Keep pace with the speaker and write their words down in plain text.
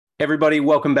Everybody,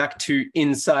 welcome back to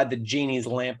Inside the Genie's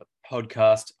Lamp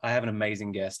podcast. I have an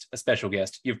amazing guest, a special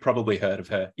guest. You've probably heard of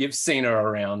her. You've seen her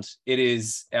around. It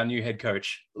is our new head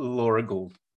coach, Laura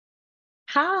Gould.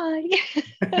 Hi.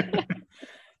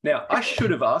 Now, I should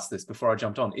have asked this before I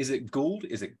jumped on. Is it Gould?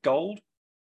 Is it Gold?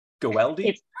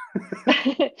 Gouldy?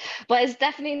 Well, it's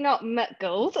definitely not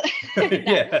Gould.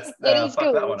 Yes, it is fuck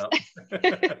Gould. that one up.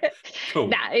 Cool.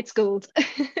 Nah, it's Gould.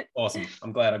 Awesome.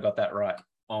 I'm glad I got that right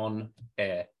on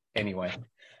air. Anyway,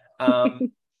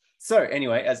 so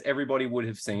anyway, as everybody would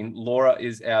have seen, Laura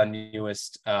is our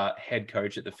newest head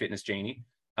coach at the Fitness Genie.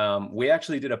 We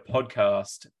actually did a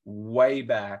podcast way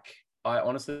back. I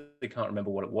honestly can't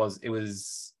remember what it was.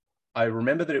 I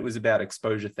remember that it was about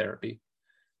exposure therapy.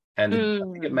 And I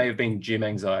think it may have been gym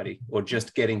anxiety or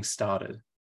just getting started.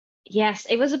 Yes,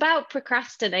 it was about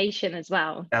procrastination as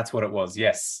well. That's what it was.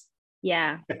 Yes.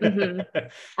 Yeah. Mm-hmm.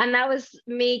 And that was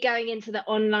me going into the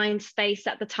online space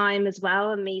at the time as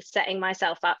well, and me setting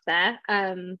myself up there.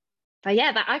 But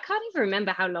yeah, I can't even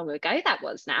remember how long ago that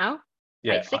was now.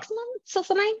 Yeah, like 6 months or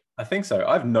something. I think so.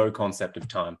 I have no concept of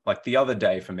time. Like the other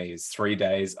day for me is 3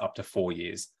 days up to 4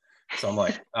 years. So I'm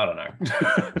like, I don't know.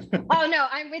 Oh no,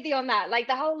 I'm with you on that. Like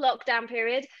the whole lockdown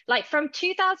period, like from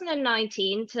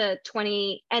 2019 to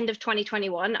end of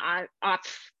 2021, I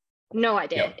no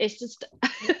idea. Yep. It's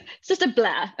just a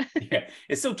blur. Yeah,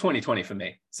 it's still 2020 for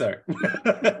me. So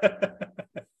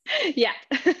yeah.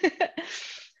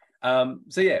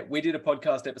 So yeah, we did a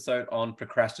podcast episode on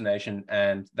procrastination,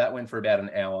 and that went for about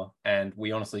an hour, and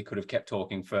we honestly could have kept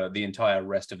talking for the entire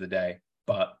rest of the day,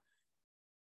 but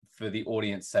for the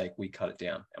audience sake, we cut it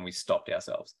down and we stopped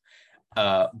ourselves.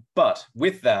 But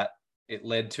with that, it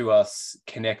led to us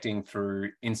connecting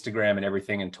through Instagram and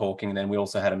everything and talking. And then we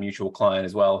also had a mutual client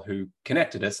as well who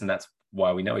connected us, and that's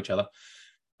why we know each other.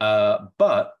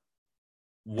 But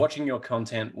watching your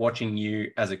content, watching you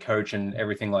as a coach and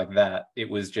everything like that, it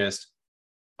was just,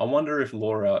 I wonder if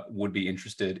Laura would be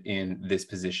interested in this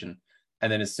position.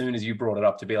 And then as soon as you brought it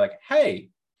up to be like, hey,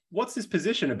 what's this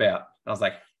position about? I was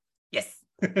like, yes.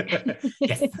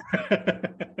 Yes.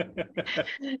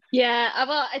 Yeah,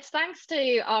 well, it's thanks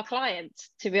to our client,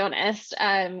 to be honest,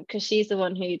 because she's the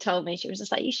one who told me. She was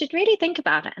just like, you should really think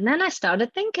about it. And then I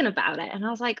started thinking about it, and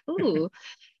I was like, ooh,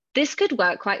 this could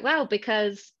work quite well,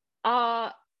 because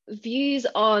our views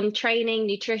on training,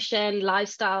 nutrition,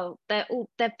 lifestyle,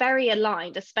 they're very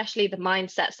aligned, especially the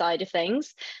mindset side of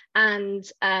things. And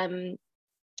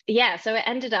yeah, so it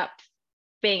ended up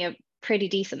being a pretty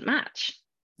decent match.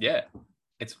 Yeah.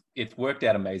 It's worked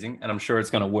out amazing, and I'm sure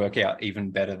it's going to work out even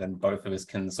better than both of us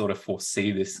can sort of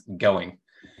foresee this going.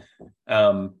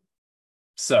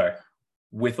 So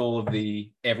with all of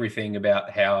the everything about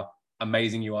how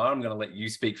amazing you are, I'm going to let you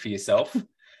speak for yourself.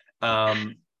 We're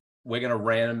going to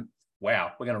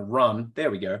run,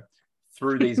 there we go,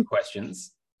 through these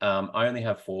questions. I only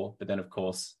have 4, but then of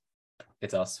course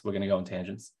it's us. We're going to go on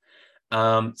tangents.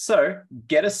 So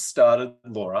get us started,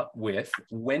 Laura, with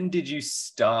when did you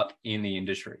start in the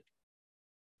industry?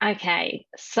 Okay,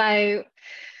 so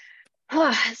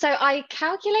I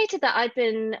calculated that I've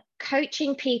been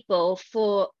coaching people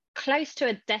for close to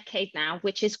a decade now,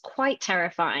 which is quite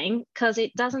terrifying because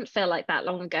it doesn't feel like that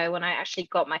long ago when I actually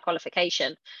got my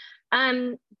qualification.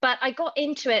 But I got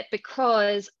into it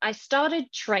because I started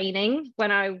training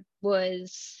when I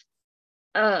was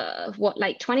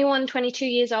like 21, 22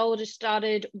 years old. I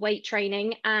started weight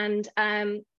training, and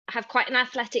have quite an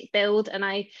athletic build, and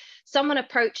someone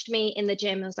approached me in the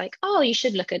gym and was like, oh, you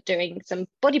should look at doing some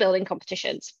bodybuilding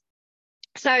competitions.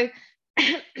 So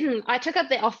I took up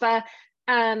the offer.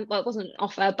 Well, it wasn't an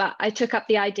offer, but I took up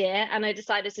the idea and I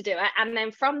decided to do it. And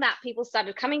then from that, people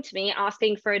started coming to me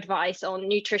asking for advice on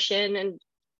nutrition and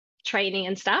training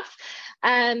and stuff.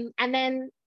 And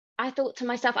then I thought to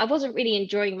myself, I wasn't really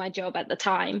enjoying my job at the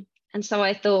time. And so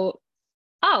I thought,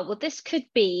 oh, well, this could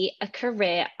be a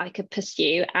career I could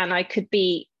pursue, and I could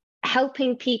be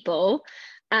helping people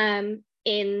in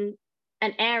an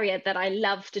area that I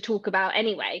love to talk about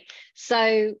anyway.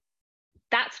 So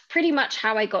that's pretty much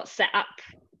how I got set up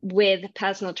with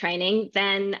personal training.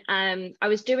 Then I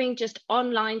was doing just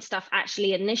online stuff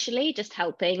actually initially, just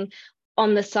helping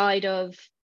on the side of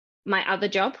my other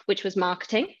job, which was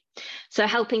marketing. So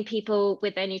helping people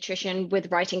with their nutrition, with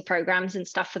writing programs and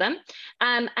stuff for them.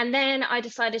 And then I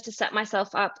decided to set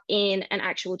myself up in an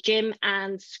actual gym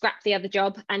and scrap the other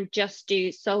job and just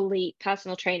do solely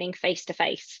personal training face to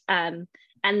face. And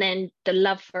then the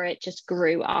love for it just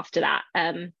grew after that.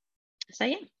 So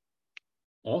yeah.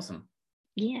 Awesome.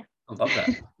 Yeah. I love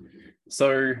that.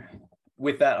 So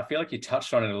with that, I feel like you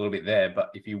touched on it a little bit there,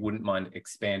 but if you wouldn't mind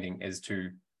expanding as to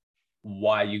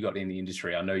why you got in the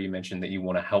industry? I know you mentioned that you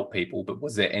want to help people, but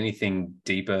was there anything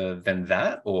deeper than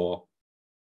that, or?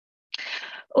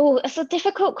 Oh, it's a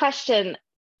difficult question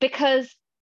because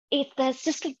there's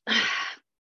just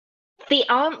the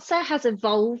answer has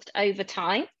evolved over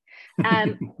time.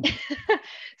 Um,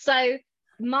 so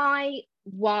my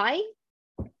why,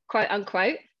 quote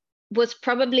unquote, was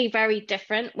probably very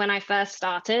different when I first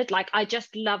started. Like I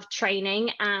just loved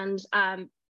training and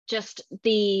just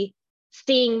the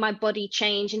seeing my body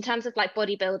change in terms of like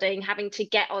bodybuilding, having to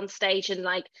get on stage and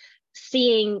like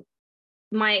seeing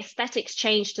my aesthetics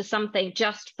change to something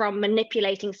just from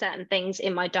manipulating certain things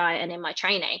in my diet and in my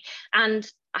training. And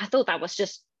I thought that was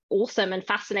just awesome and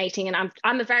fascinating. And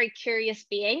I'm a very curious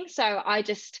being, so I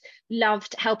just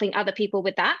loved helping other people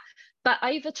with that. But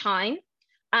over time,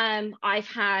 I've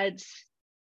had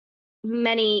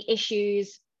many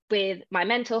issues with my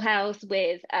mental health,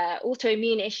 with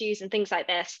autoimmune issues and things like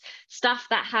this, stuff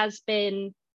that has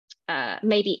been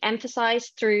maybe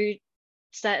emphasized through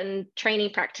certain training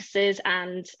practices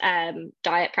and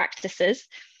diet practices.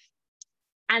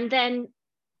 And then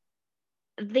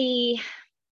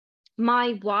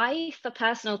my why for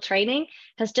personal training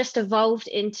has just evolved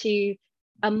into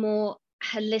a more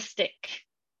holistic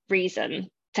reason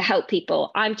to help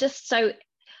people. I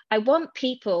want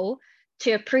people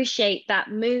to appreciate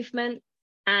that movement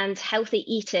and healthy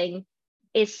eating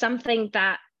is something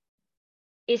that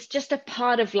is just a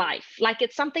part of life. Like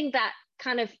it's something that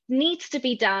kind of needs to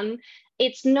be done.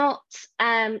 It's not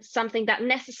something that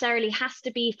necessarily has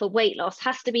to be for weight loss,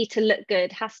 has to be to look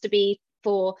good, has to be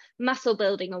for muscle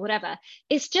building or whatever.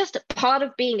 It's just part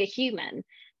of being a human.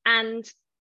 And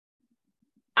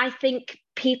I think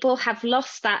people have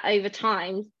lost that over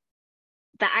time,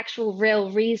 the actual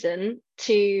real reason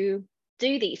to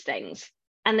do these things.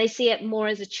 And they see it more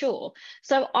as a chore.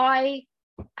 So I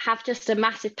have just a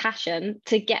massive passion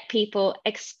to get people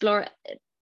explore,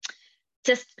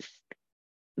 just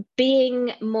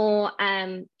being more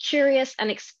curious and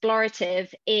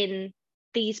explorative in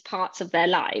these parts of their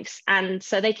lives, and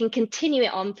so they can continue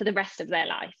it on for the rest of their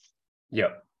life.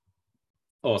 Yep.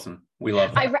 Awesome. We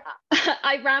love that.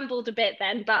 I rambled a bit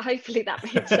then, but hopefully that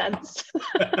made sense.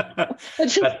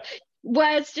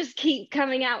 Words just keep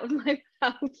coming out of my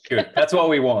mouth. Good. That's what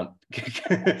we want.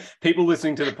 People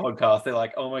listening to the podcast, they're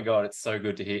like, oh my God, it's so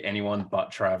good to hear anyone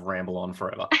but Trav ramble on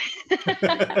forever.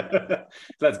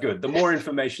 That's good. The more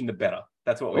information, the better.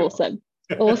 That's what we want.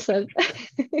 Awesome.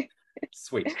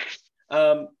 Sweet.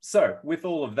 So with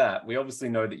all of that, we obviously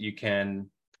know that you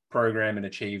can program and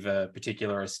achieve a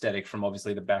particular aesthetic from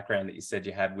obviously the background that you said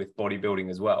you had with bodybuilding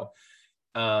as well.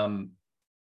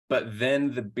 But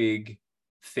then the big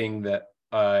thing that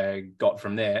I got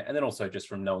from there, and then also just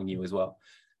from knowing you as well,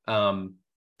 that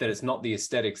it's not the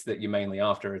aesthetics that you're mainly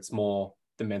after, it's more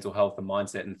the mental health and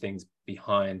mindset and things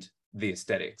behind the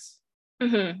aesthetics.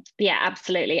 Mm-hmm. Yeah,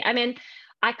 absolutely. I mean,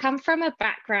 I come from a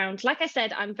background, like I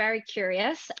said, I'm very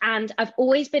curious and I've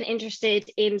always been interested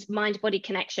in mind-body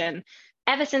connection.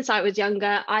 Ever since I was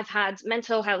younger, I've had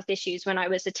mental health issues when I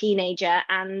was a teenager,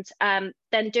 and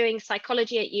then doing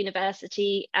psychology at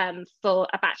university for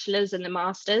a bachelor's and a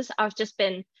master's, I've just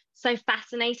been so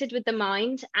fascinated with the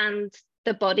mind and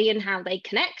the body and how they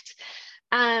connect.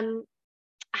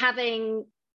 Having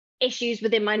issues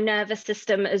within my nervous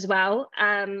system as well,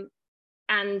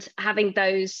 and having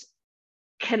those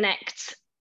connect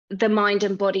the mind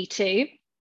and body too.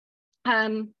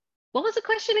 What was the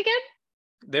question again?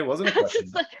 There wasn't a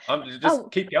question.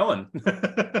 Keep going.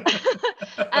 But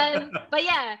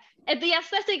yeah, the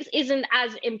aesthetics isn't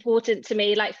as important to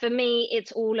me. Like for me,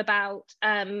 it's all about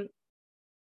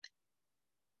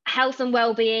health and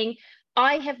well-being.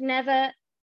 I have never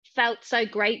felt so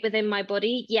great within my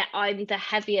body, yet I'm the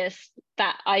heaviest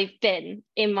that I've been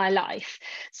in my life.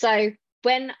 So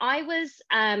when I was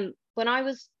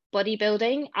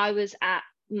bodybuilding, I was at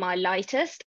my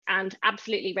lightest and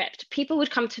absolutely ripped. People would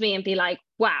come to me and be like,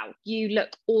 wow, you look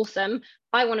awesome.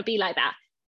 I want to be like that.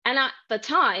 And at the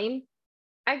time,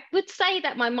 I would say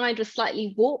that my mind was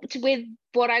slightly warped with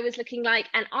what I was looking like.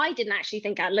 And I didn't actually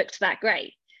think I looked that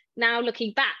great. Now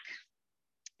looking back,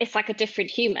 it's like a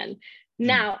different human.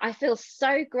 Now I feel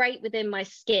so great within my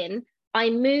skin.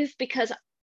 I move because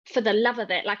for the love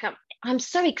of it, like I'm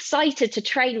so excited to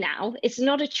train now. It's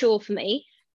not a chore for me.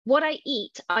 What I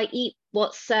eat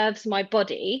what serves my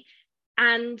body,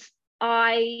 and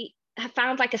I have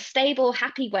found like a stable,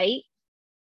 happy weight,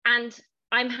 and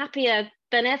I'm happier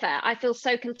than ever. I feel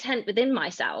so content within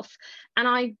myself, and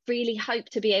I really hope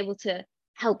to be able to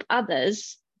help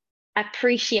others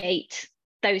appreciate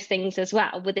those things as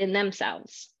well within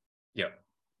themselves. Yep.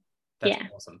 That's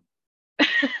awesome.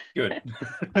 Good.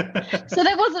 So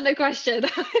there wasn't a question.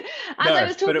 As I No,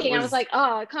 was but it talking, I was was like,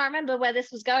 oh, I can't remember where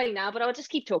this was going now, but I'll just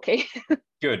keep talking.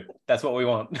 good. That's what we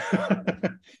want.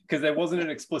 Because there wasn't an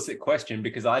explicit question,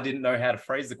 because I didn't know how to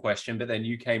phrase the question, but then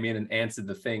you came in and answered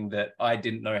the thing that I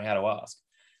didn't know how to ask.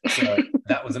 So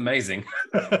that was amazing.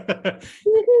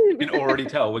 You can already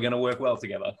tell we're going to work well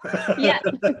together. Yeah.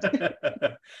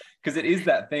 Because it is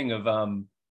that thing of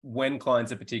when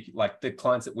clients are particular, like the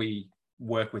clients that we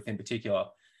work with in particular,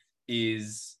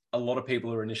 is a lot of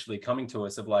people are initially coming to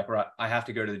us of like, right, I have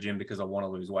to go to the gym because I want to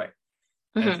lose weight.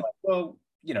 And it's like, well,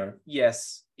 you know,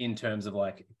 yes, in terms of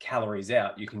like calories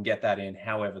out, you can get that in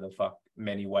however the fuck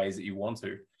many ways that you want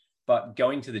to. But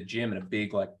going to the gym and a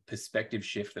big like perspective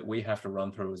shift that we have to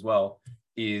run through as well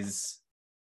is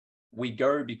we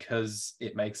go because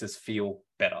it makes us feel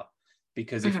better.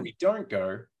 Because if we don't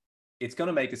go, it's going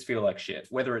to make us feel like shit,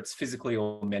 whether it's physically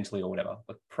or mentally or whatever,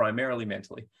 but primarily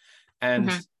mentally. And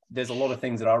there's a lot of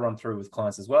things that I run through with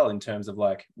clients as well in terms of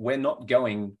like, we're not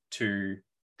going to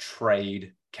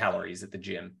trade calories at the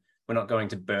gym. We're not going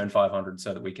to burn 500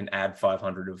 so that we can add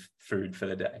 500 of food for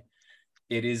the day.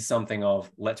 It is something of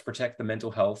let's protect the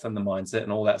mental health and the mindset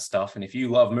and all that stuff. And if you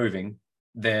love moving,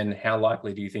 then how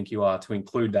likely do you think you are to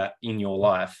include that in your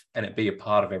life and it be a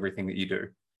part of everything that you do?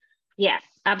 Yeah,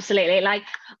 absolutely. Like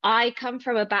I come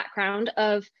from a background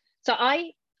of, so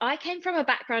I came from a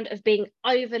background of being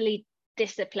overly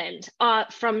disciplined,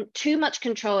 from too much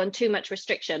control and too much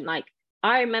restriction. Like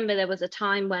I remember there was a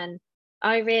time when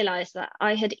I realized that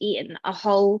I had eaten a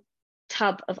whole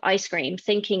tub of ice cream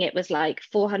thinking it was like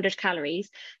 400 calories,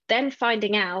 then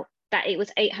finding out that it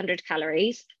was 800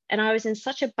 calories. And I was in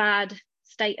such a bad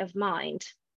state of mind.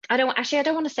 I don't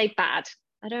want to say bad.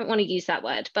 I don't want to use that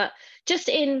word, but just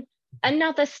in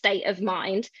another state of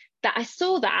mind that I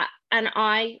saw that and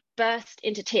I burst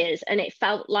into tears and it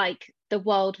felt like the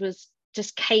world was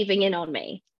just caving in on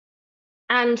me.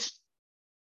 And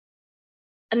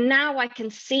now I can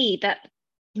see that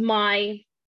my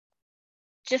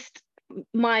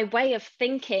way of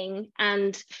thinking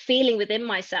and feeling within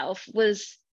myself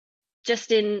was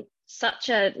just in such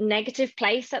a negative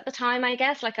place at the time, I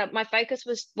guess. Like my focus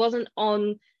wasn't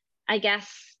on, I guess,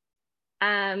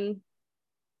 the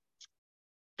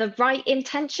right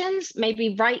intentions.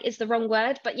 Maybe right is the wrong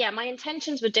word, but yeah, my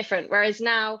intentions were different. Whereas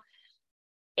now,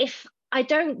 if I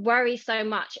don't worry so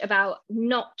much about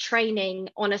not training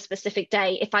on a specific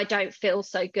day if I don't feel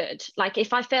so good. Like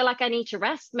if I feel like I need to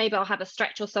rest, maybe I'll have a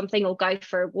stretch or something or go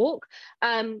for a walk.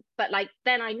 But like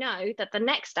then I know that the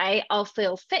next day I'll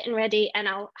feel fit and ready and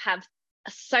I'll have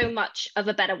so much of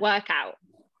a better workout.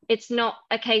 It's not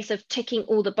a case of ticking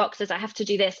all the boxes. I have to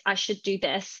do this, I should do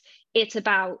this. It's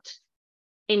about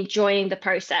enjoying the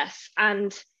process.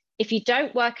 And if you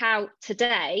don't work out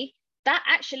today, that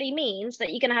actually means that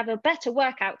you're going to have a better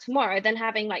workout tomorrow than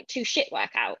having like 2 shit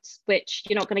workouts, which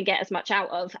you're not going to get as much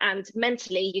out of. And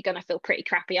mentally, you're going to feel pretty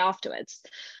crappy afterwards.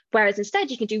 Whereas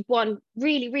instead, you can do one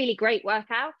really, really great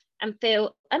workout and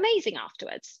feel amazing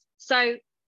afterwards. So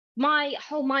my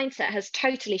whole mindset has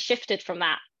totally shifted from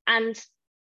that. And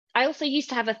I also used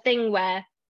to have a thing where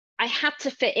I had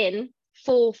to fit in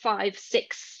 4, 5,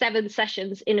 6, 7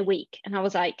 sessions in a week. And I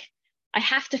was like, I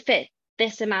have to fit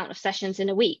this amount of sessions in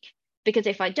a week. Because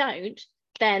if I don't,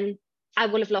 then I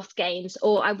will have lost gains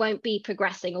or I won't be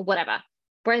progressing or whatever.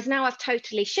 Whereas now I've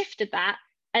totally shifted that.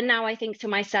 And now I think to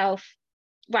myself,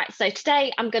 right, so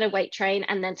today I'm going to weight train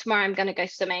and then tomorrow I'm going to go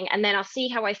swimming and then I'll see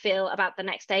how I feel about the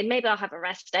next day. Maybe I'll have a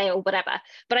rest day or whatever.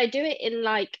 But I do it in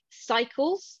like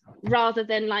cycles rather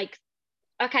than like,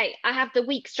 okay, I have the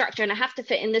week structure and I have to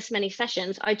fit in this many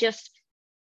sessions. I just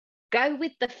go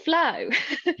with the flow.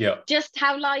 Yeah. Just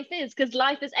how life is, because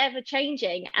life is ever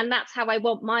changing. And that's how I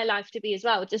want my life to be as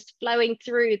well, just flowing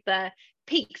through the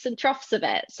peaks and troughs of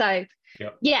it. So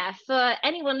yeah, for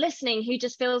anyone listening who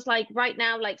just feels like right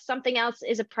now, like something else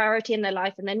is a priority in their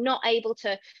life and they're not able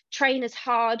to train as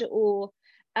hard or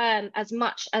as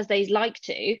much as they like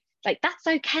to, like that's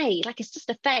okay. Like it's just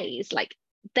a phase. Like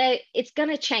it's going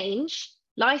to change.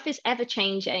 Life is ever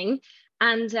changing.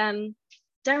 And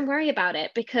don't worry about it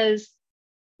because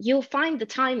you'll find the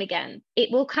time again.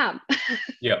 It will come.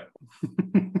 Yeah.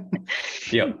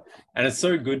 Yeah. And it's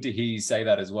so good to hear you say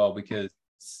that as well, because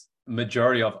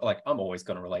majority of, like, I'm always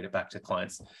going to relate it back to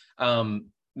clients.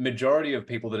 Majority of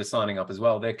people that are signing up as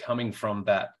well, they're coming from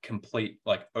that complete,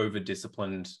 like,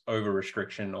 over-disciplined,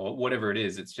 over-restriction or whatever it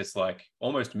is. It's just like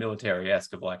almost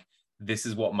military-esque of like, this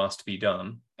is what must be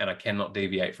done and I cannot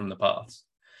deviate from the paths.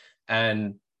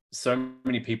 And so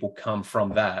many people come from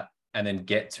that and then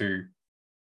get to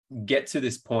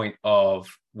this point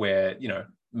of where, you know,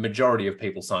 majority of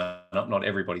people sign up, not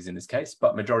everybody's in this case,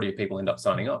 but majority of people end up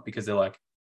signing up because they're like,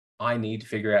 I need to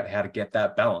figure out how to get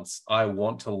that balance. I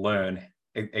want to learn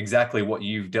exactly what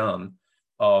you've done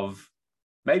of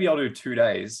maybe I'll do 2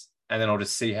 days and then I'll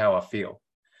just see how I feel.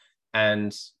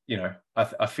 And, you know,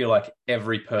 I feel like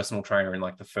every personal trainer in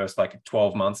like the first like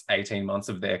 12 months, 18 months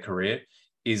of their career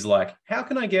is like, how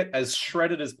can I get as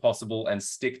shredded as possible and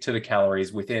stick to the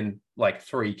calories within like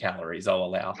 3 calories I'll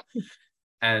allow?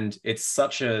 And it's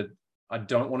such a, I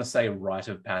don't want to say rite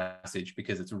of passage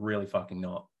because it's really fucking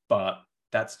not, but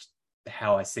that's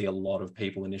how I see a lot of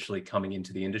people initially coming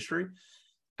into the industry.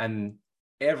 And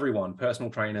everyone,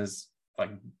 personal trainers,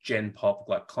 like Gen Pop,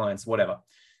 like clients, whatever,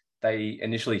 they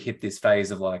initially hit this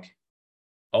phase of like,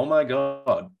 oh my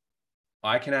God,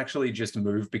 I can actually just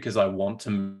move because I want to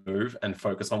move and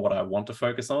focus on what I want to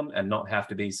focus on and not have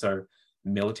to be so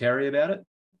military about it.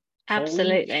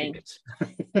 Absolutely.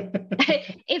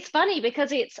 It's funny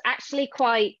because it's actually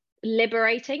quite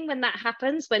liberating when that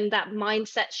happens, when that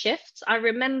mindset shifts. I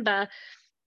remember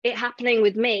it happening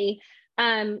with me.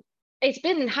 It's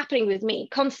been happening with me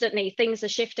constantly. Things are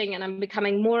shifting and I'm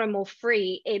becoming more and more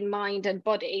free in mind and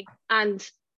body. And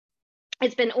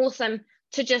it's been awesome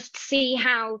to just see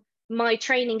how my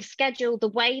training schedule, the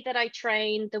way that I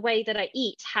train, the way that I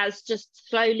eat has just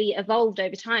slowly evolved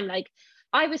over time. Like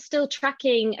I was still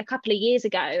tracking a couple of years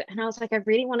ago and I was like, I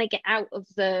really want to get out of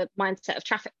the mindset of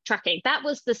tracking. That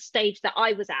was the stage that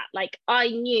I was at. Like I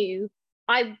knew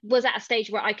I was at a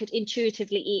stage where I could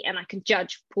intuitively eat and I could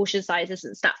judge portion sizes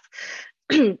and stuff.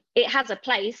 It has a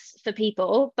place for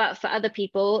people, but for other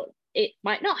people, it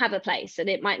might not have a place and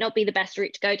it might not be the best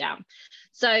route to go down.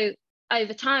 So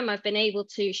over time, I've been able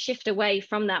to shift away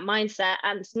from that mindset.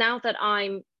 And now that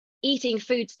I'm eating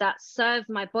foods that serve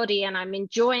my body and I'm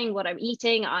enjoying what I'm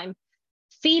eating, I'm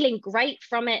feeling great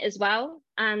from it as well.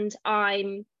 And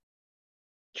I'm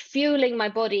fueling my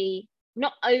body,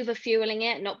 not over fueling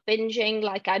it, not binging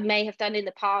like I may have done in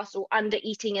the past or under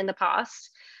eating in the past.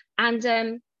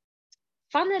 And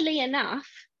funnily enough,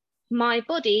 my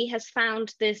body has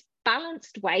found this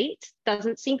balanced weight,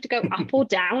 doesn't seem to go up or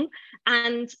down,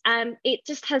 and it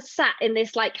just has sat in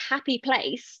this like happy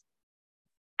place,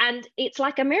 and it's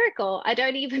like a miracle. I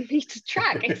don't even need to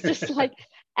track. It's just like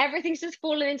everything's just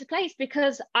fallen into place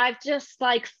because I've just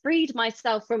like freed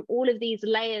myself from all of these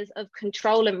layers of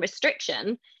control and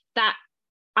restriction, that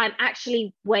I'm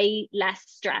actually way less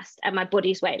stressed and my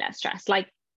body's way less stressed. Like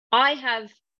I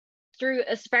have, through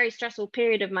a very stressful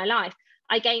period of my life,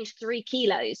 I gained 3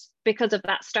 kilos because of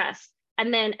that stress.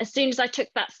 And then as soon as I took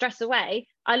that stress away,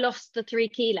 I lost the 3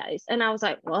 kilos. And I was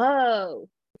like, whoa,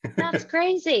 that's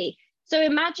crazy. So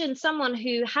imagine someone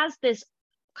who has this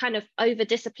kind of over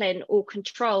discipline or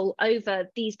control over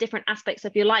these different aspects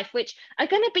of your life, which are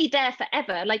going to be there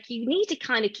forever. Like you need to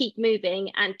kind of keep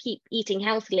moving and keep eating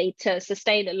healthily to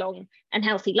sustain a long and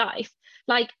healthy life.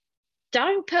 Like,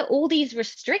 don't put all these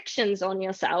restrictions on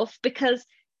yourself because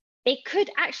it could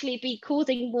actually be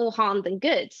causing more harm than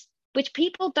good, which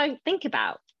people don't think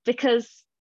about because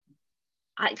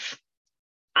I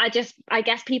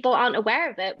guess people aren't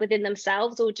aware of it within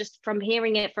themselves or just from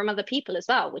hearing it from other people as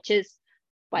well, which is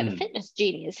why the fitness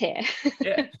genie is here.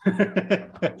 Yeah,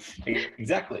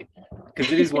 exactly.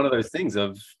 Because it is one of those things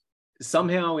of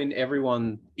somehow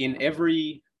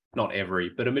not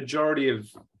every, but a majority of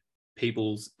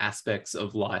people's aspects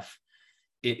of life,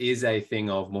 it is a thing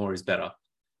of more is better.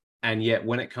 And yet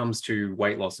when it comes to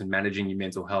weight loss and managing your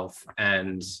mental health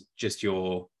and just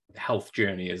your health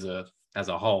journey as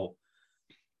a whole,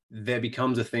 there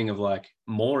becomes a thing of like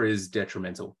more is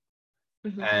detrimental,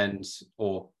 and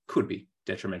or could be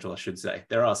detrimental, I should say.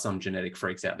 There are some genetic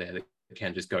freaks out there that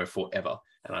can just go forever,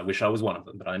 and I wish I was one of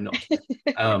them, but I'm not.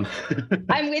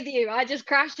 I'm with you. I just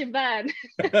crashed and burned.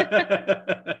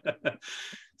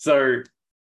 So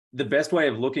the best way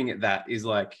of looking at that is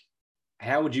like,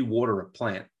 how would you water a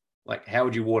plant? Like, how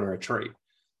would you water a tree?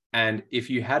 And if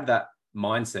you had that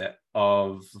mindset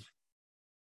of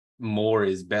more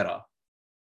is better,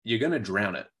 you're going to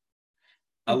drown it.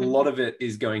 A lot of it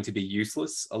is going to be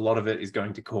useless. A lot of it is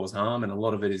going to cause harm. And a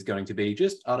lot of it is going to be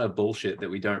just utter bullshit that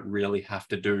we don't really have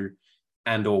to do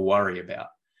and or worry about.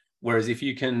 Whereas if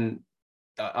you can,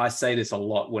 I say this a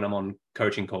lot when I'm on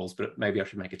coaching calls, but maybe I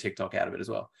should make a TikTok out of it as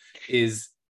well, is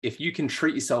if you can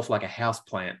treat yourself like a house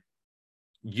plant,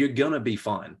 you're going to be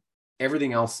fine.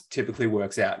 Everything else typically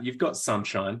works out. You've got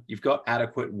sunshine, you've got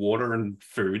adequate water and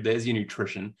food. There's your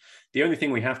nutrition. The only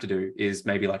thing we have to do is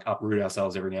maybe like uproot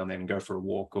ourselves every now and then and go for a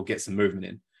walk or get some movement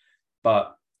in.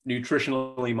 But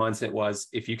nutritionally, mindset wise,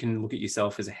 if you can look at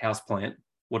yourself as a house plant,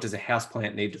 what does a house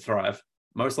plant need to thrive?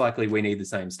 Most likely we need the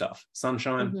same stuff: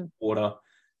 sunshine, water,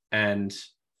 and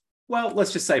well,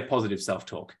 let's just say positive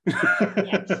self-talk.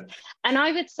 Yes. And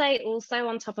I would say also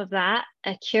on top of that,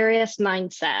 a curious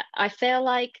mindset. I feel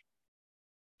like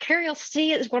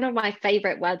curiosity is one of my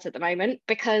favorite words at the moment,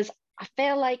 because I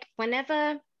feel like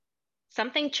whenever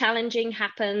something challenging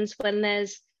happens,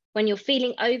 when you're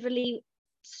feeling overly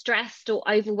stressed or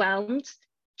overwhelmed,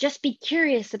 just be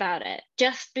curious about it.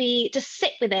 Just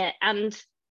sit with it, and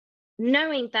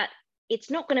knowing that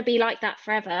it's not going to be like that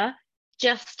forever.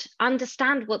 Just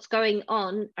understand what's going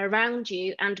on around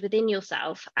you and within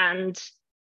yourself. And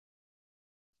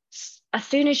as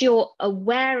soon as you're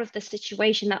aware of the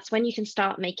situation, that's when you can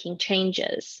start making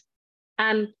changes.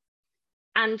 And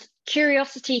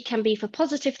curiosity can be for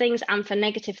positive things and for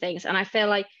negative things. And I feel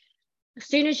like as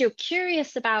soon as you're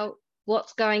curious about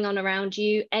what's going on around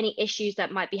you, any issues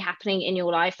that might be happening in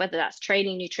your life, whether that's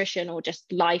training, nutrition, or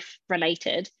just life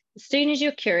related, as soon as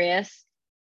you're curious,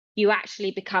 you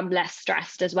actually become less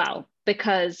stressed as well,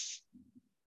 because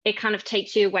it kind of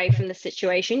takes you away from the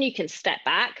situation. You can step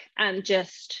back and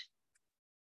just,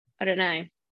 I don't know,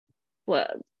 well,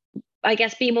 I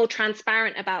guess be more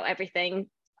transparent about everything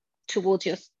towards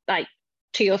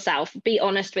to yourself. Be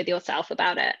honest with yourself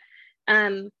about it.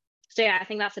 So yeah, I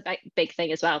think that's a big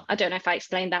thing as well. I don't know if I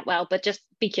explained that well, but just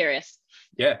be curious.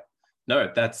 Yeah,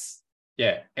 no,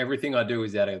 everything I do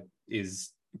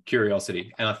is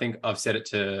curiosity. And I think I've said it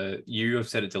to you, I've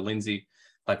said it to Lindsay,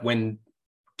 like when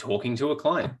talking to a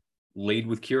client, lead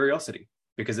with curiosity,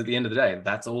 because at the end of the day,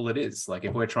 that's all it is. Like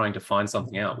if we're trying to find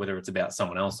something out, whether it's about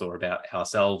someone else or about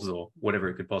ourselves or whatever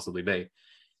it could possibly be,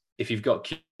 if you've got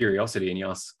curiosity and you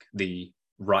ask the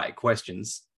right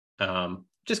questions,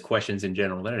 just questions in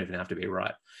general, they don't even have to be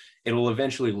right, it will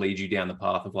eventually lead you down the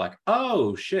path of like,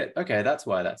 oh shit, okay, that's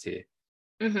why that's here.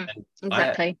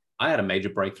 Exactly. I had a major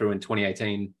breakthrough in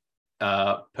 2018,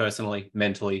 personally,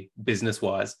 mentally,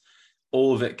 business-wise.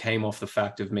 All of it came off the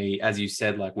fact of me, as you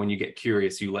said, like when you get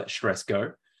curious, you let stress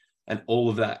go. And all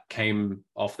of that came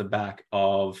off the back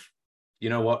of,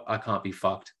 you know what, I can't be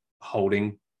fucked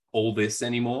holding all this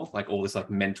anymore, like all this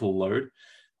like mental load.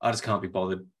 I just can't be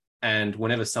bothered. And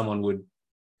whenever someone would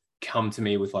come to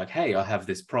me with like, hey, I have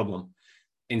this problem,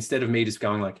 instead of me just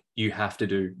going like, you have to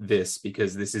do this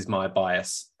because this is my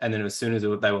bias. And then as soon as they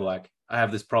were like, I have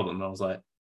this problem, I was like,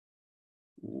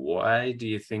 why do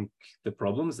you think the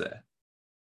problem's there?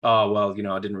 Oh, well,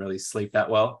 I didn't really sleep that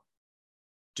well.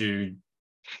 Do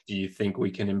you think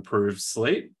we can improve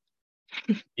sleep?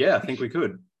 Yeah, I think we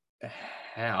could.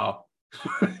 How?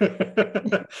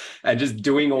 And just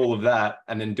doing all of that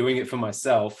and then doing it for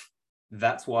myself,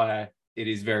 that's why it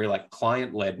is very like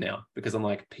client led now, because I'm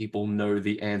like, people know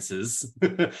the answers.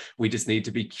 We just need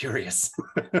to be curious.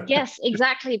 Yes,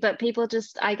 exactly. But people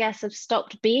just, I guess, have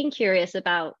stopped being curious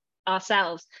about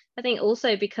ourselves. I think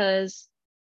also because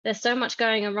there's so much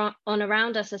going on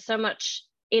around us, there's so much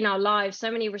in our lives,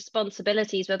 so many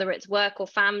responsibilities, whether it's work or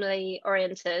family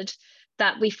oriented,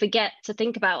 that we forget to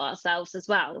think about ourselves as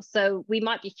well. So we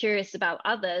might be curious about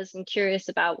others and curious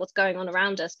about what's going on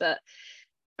around us, but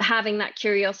having that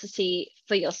curiosity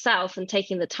for yourself and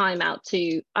taking the time out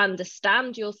to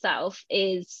understand yourself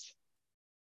is,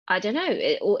 I don't know,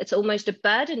 it's almost a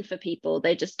burden for people.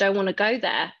 They just don't want to go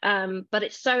there. But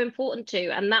it's so important to,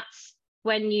 and that's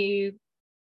when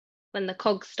the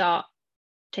cogs start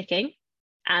ticking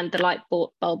and the light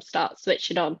bulb starts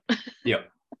switching on. Yep.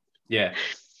 Yeah.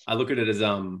 I look at it as,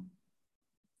 and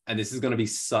this is going to be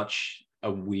such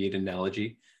a weird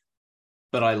analogy,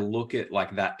 but I look at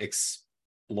like that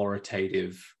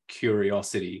explorative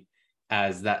curiosity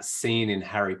as that scene in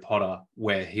Harry Potter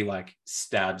where he like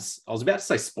stabs, I was about to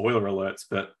say spoiler alerts,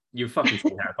 but you've fucking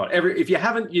seen Harry Potter. If you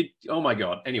haven't, oh my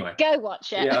God. Anyway. Go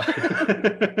watch it.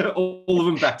 Yeah. All of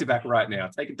them back to back right now.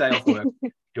 Take a day off work.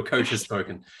 Your coach has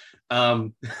spoken.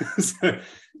 So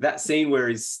that scene where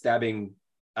he's stabbing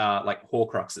like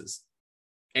Horcruxes.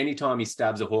 Anytime he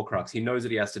stabs a Horcrux, he knows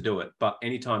that he has to do it. But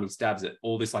anytime he stabs it,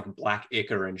 all this like black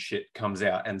ichor and shit comes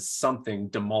out and something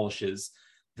demolishes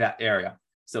that area.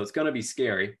 So it's going to be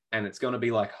scary and it's going to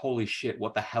be like, holy shit,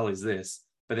 what the hell is this?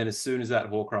 But then as soon as that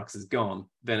Horcrux is gone,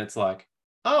 then it's like,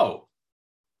 oh,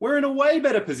 we're in a way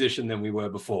better position than we were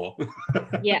before.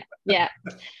 Yeah.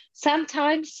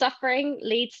 Sometimes suffering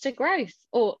leads to growth,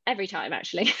 or every time,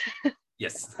 actually.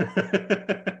 Yes.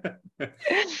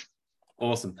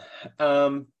 Awesome.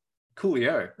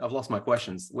 Coolio. I've lost my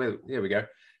questions. There we go.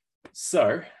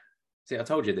 So, see, I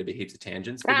told you there'd be heaps of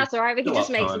tangents. That's all right. We can just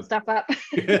make some stuff up.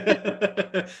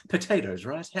 Potatoes,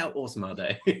 right? How awesome are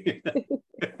they?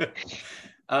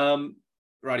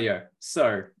 Rightio.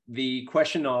 So the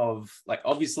question of like,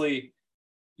 obviously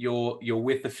you're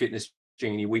with the fitness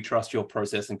Genie, we trust your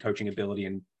process and coaching ability,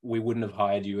 and we wouldn't have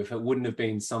hired you if it wouldn't have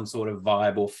been some sort of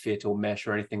vibe or fit or mesh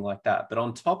or anything like that. But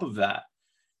on top of that,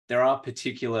 there are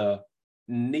particular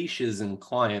niches and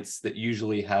clients that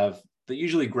usually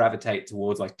gravitate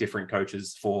towards like different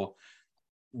coaches for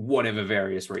whatever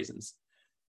various reasons.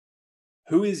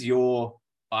 Who is your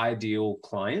ideal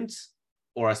client?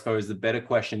 Or I suppose the better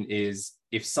question is,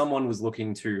 if someone was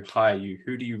looking to hire you,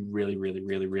 who do you really, really,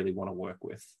 really, really want to work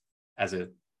with as a...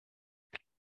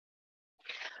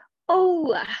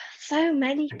 Oh, so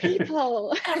many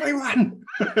people. Everyone.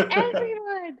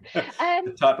 Everyone.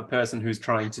 The type of person who's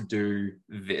trying to do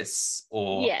this,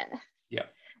 or... Yeah. Yeah.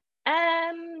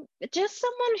 Just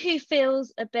someone who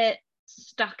feels a bit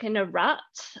stuck in a rut.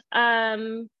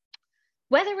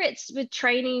 Whether it's with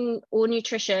training or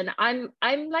nutrition, I'm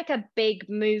like a big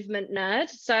movement nerd.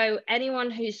 So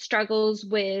anyone who struggles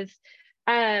with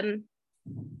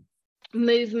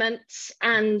movements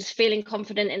and feeling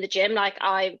confident in the gym, like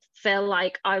I feel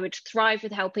like I would thrive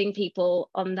with helping people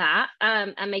on that,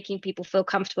 and making people feel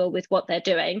comfortable with what they're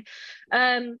doing.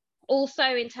 Also,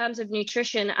 in terms of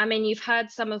nutrition, I mean, you've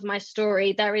heard some of my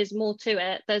story. There is more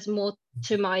to it. There's more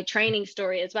to my training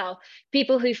story as well.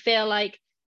 People who feel like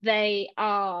they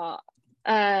are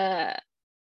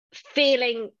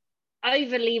feeling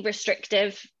overly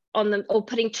restrictive on them, or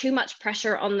putting too much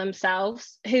pressure on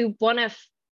themselves, who want to,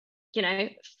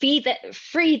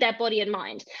 free their body and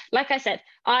mind. Like I said,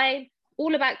 I'm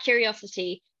all about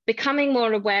curiosity, becoming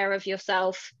more aware of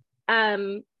yourself,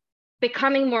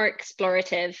 becoming more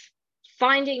explorative,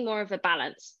 finding more of a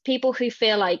balance. People who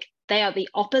feel like they are the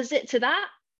opposite to that,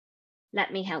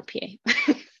 let me help you.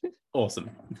 Awesome.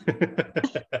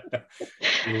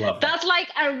 Love that. That's like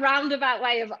a roundabout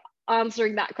way of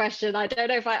answering that question. I don't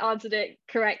know if I answered it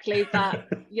correctly, but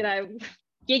you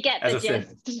get the gist.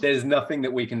 Said, there's nothing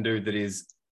that we can do that is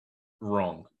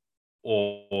wrong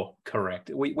or correct.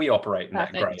 We operate in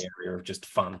that gray area of just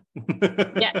fun.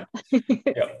 Yeah.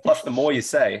 Yeah. Plus, the more you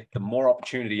say, the more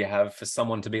opportunity you have for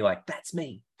someone to be like, that's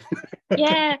me.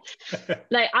 Yeah.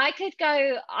 Like I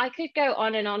could go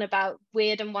on and on about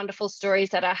weird and wonderful stories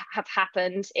that have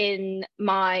happened in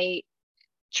my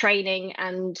training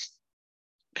and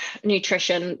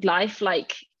nutrition life.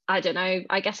 Like, I don't know,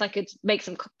 I guess I could make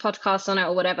some podcasts on it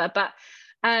or whatever, but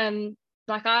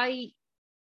like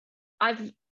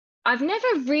I've never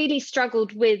really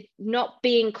struggled with not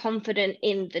being confident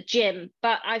in the gym,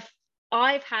 but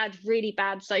I've had really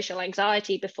bad social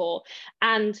anxiety before,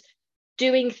 and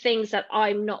doing things that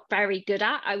I'm not very good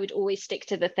at, I would always stick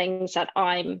to the things that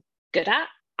I'm good at.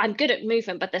 I'm good at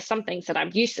movement, but there's some things that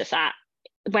I'm useless at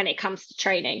when it comes to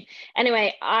training.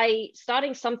 Anyway,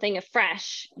 starting something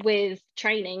afresh with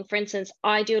training. For instance,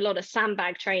 I do a lot of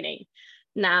sandbag training.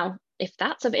 Now, if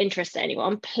that's of interest to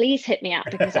anyone, please hit me up,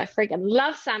 because I friggin'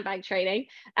 love sandbag training.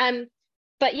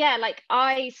 But yeah, like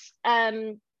I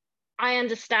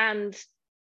understand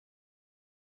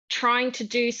trying to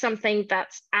do something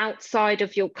that's outside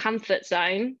of your comfort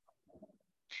zone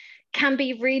can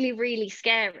be really, really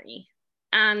scary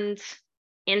and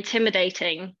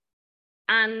intimidating.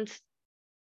 But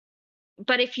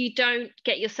if you don't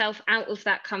get yourself out of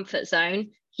that comfort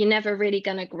zone, you're never really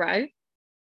going to grow.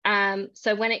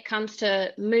 So when it comes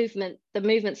to movement, the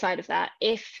movement side of that,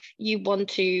 if you want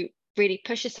to really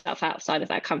push yourself outside of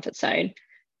that comfort zone,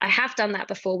 I have done that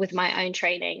before with my own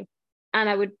training, and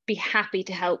I would be happy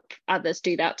to help others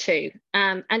do that too.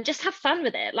 And just have fun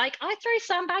with it. Like, I throw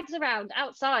sandbags around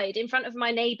outside in front of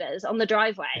my neighbors on the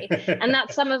driveway, and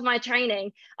that's some of my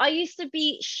training. I used to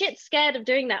be shit scared of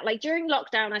doing that. Like, during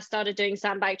lockdown, I started doing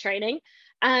sandbag training.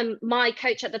 My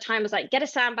coach at the time was like, get a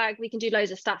sandbag, we can do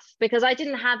loads of stuff, because I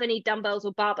didn't have any dumbbells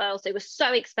or barbells. They were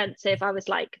so expensive. I was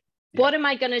like, what am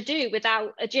I going to do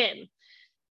without a gym?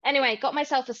 Anyway, got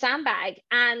myself a sandbag,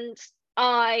 and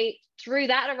I threw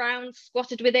that around,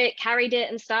 squatted with it, carried it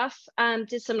and stuff,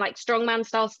 did some like strongman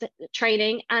style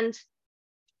training, and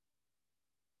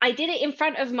I did it in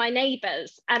front of my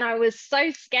neighbors, and I was so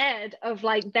scared of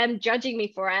like them judging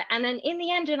me for it. And then in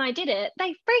the end, when I did it, they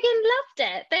friggin' loved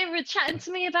it. They were chatting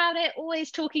to me about it,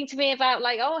 always talking to me about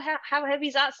like, oh, how heavy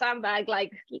is that sandbag?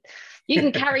 Like, you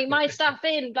can carry my stuff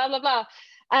in, blah, blah, blah.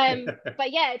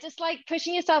 But yeah, just like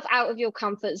pushing yourself out of your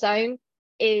comfort zone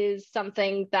is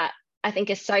something that I think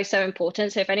is so, so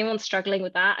important. So if anyone's struggling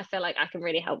with that, I feel like I can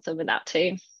really help them with that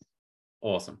too.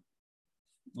 Awesome.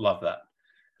 Love that.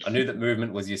 I knew that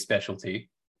movement was your specialty.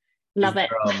 Love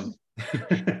it.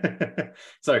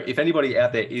 So if anybody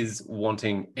out there is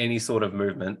wanting any sort of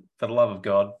movement, for the love of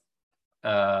God,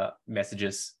 message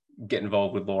us, get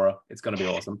involved with Laura. It's going to be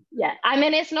awesome. Yeah. I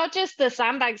mean, it's not just the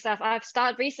sandbag stuff. I've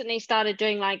recently started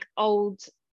doing like old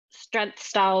strength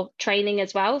style training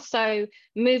as well. So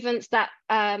movements that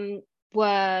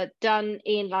were done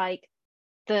in like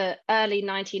the early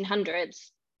 1900s,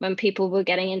 when people were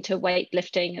getting into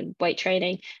weightlifting and weight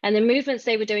training, and the movements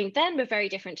they were doing then were very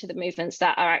different to the movements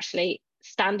that are actually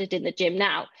standard in the gym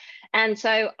now. And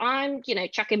so I'm,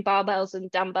 chucking barbells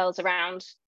and dumbbells around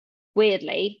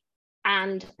weirdly,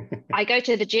 and I go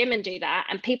to the gym and do that,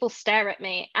 and people stare at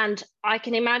me. And I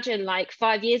can imagine like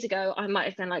 5 years ago, I might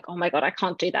have been like, oh my God, I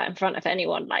can't do that in front of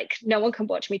anyone. Like, no one can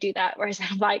watch me do that. Whereas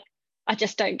I'm like, I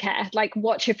just don't care. Like,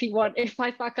 watch if you want. If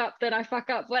I fuck up, then I fuck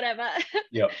up, whatever.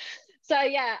 Yep. So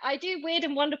yeah, I do weird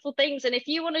and wonderful things. And if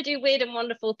you want to do weird and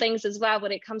wonderful things as well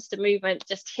when it comes to movement,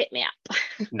 just hit me up.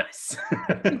 Nice.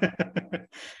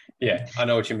 Yeah, I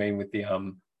know what you mean with the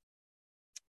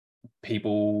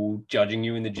people judging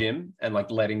you in the gym and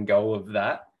like letting go of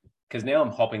that. Because now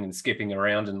I'm hopping and skipping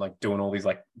around and like doing all these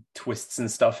like twists and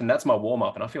stuff. And that's my warm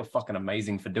up. And I feel fucking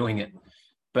amazing for doing it.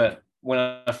 But when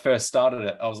I first started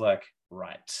it, I was like,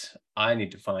 right, I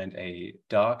need to find a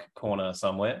dark corner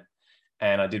somewhere.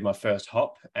 And I did my first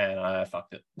hop and I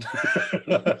fucked it.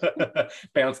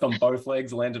 Bounced on both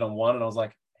legs, landed on one. And I was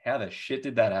like, how the shit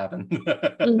did that happen?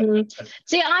 Mm-hmm.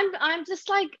 See, I'm just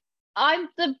like, I'm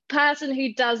the person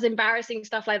who does embarrassing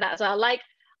stuff like that as well. Like,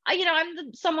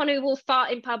 I'm someone who will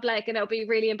fart in public and it'll be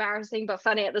really embarrassing but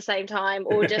funny at the same time,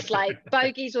 or just like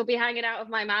bogeys will be hanging out of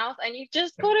my mouth, and you've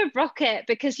just got to rock it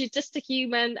because you're just a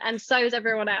human, and so is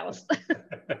everyone else.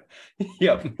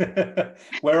 Yep.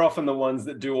 We're often the ones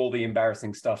that do all the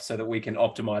embarrassing stuff so that we can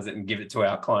optimize it and give it to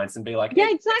our clients and be like,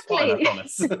 yeah, exactly.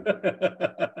 It's fine,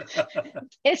 I promise.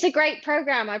 It's a great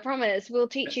program, I promise. We'll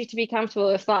teach you to be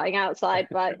comfortable with farting outside,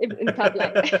 but in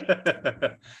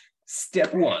public.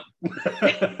 Step one. No,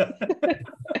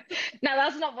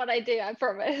 that's not what I do, I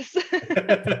promise.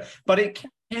 But it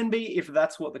can be if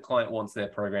that's what the client wants their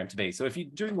program to be. So if you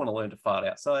do want to learn to fart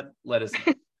outside, let us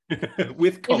know.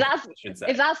 With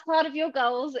if that's part of your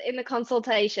goals in the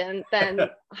consultation, then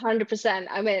 100%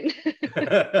 I'm in.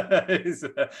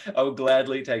 I will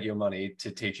gladly take your money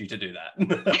to teach you to do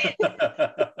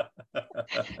that.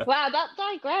 Wow, that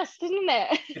digressed, didn't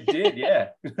it? It did, yeah.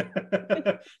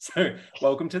 So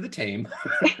welcome to the team.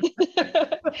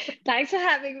 Thanks for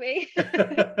having me.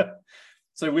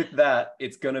 So with that,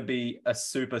 it's going to be a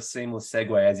super seamless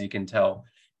segue, as you can tell,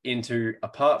 into,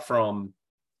 apart from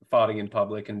farting in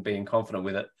public and being confident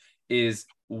with it, is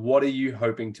what are you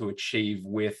hoping to achieve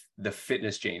with the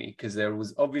Fitness Genie? Because there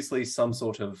was obviously some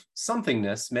sort of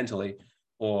somethingness mentally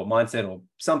or mindset or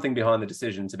something behind the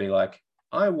decision to be like,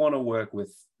 I want to work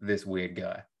with this weird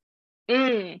guy.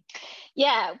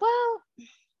 Yeah, well,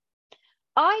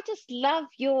 I just love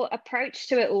your approach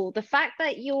to it all. The fact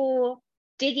that you're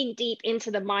digging deep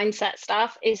into the mindset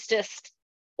stuff is just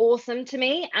awesome to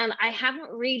me, and I haven't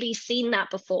really seen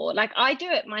that before. Like, I do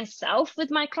it myself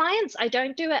with my clients. I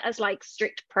don't do it as like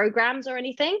strict programs or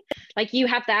anything. Like, you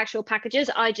have the actual packages.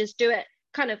 I just do it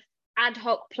kind of ad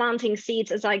hoc, planting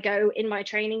seeds as I go in my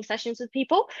training sessions with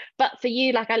people. But for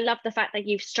you, like, I love the fact that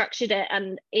you've structured it,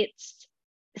 and it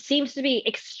seems to be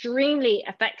extremely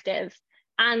effective.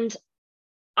 And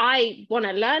I want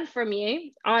to learn from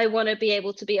you. I want to be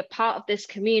able to be a part of this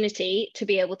community, to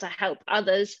be able to help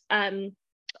others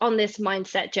on this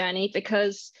mindset journey.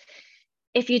 Because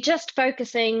if you're just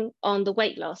focusing on the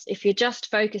weight loss, if you're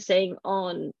just focusing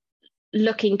on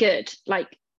looking good, like,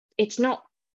 it's not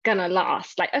gonna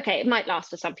last. Like, okay, it might last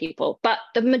for some people, but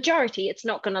the majority, it's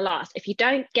not gonna last. If you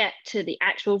don't get to the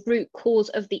actual root cause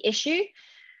of the issue,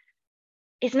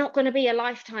 it's not going to be a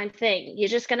lifetime thing. You're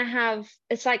just going to have,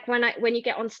 it's like when you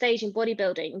get on stage in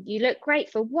bodybuilding, you look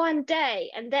great for one day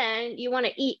and then you want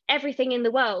to eat everything in the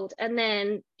world, and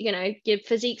then, your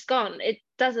physique's gone. It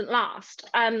doesn't last.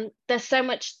 There's so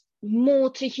much more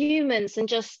to humans than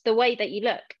just the way that you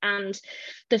look, and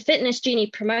the Fitness Genie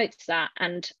promotes that,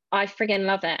 and I friggin'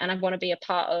 love it, and I want to be a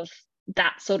part of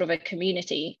that sort of a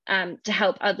community to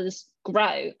help others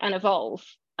grow and evolve,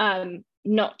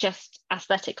 not just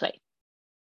aesthetically.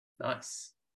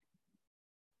 Nice.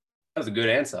 That was a good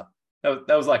answer.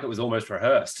 That was like it was almost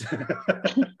rehearsed.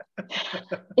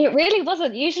 It really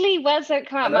wasn't. Usually words don't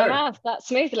come out of my mouth that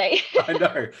smoothly. I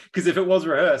know, because if it was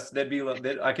rehearsed,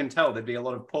 I can tell there'd be a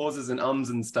lot of pauses and ums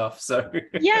and stuff. So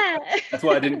yeah, that's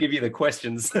why I didn't give you the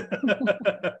questions.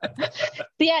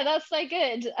 Yeah, that's so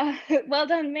good. Well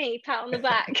done, me. Pat on the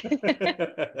back.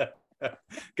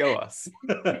 Go us.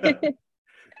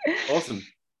 Awesome.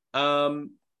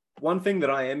 One thing that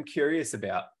I am curious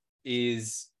about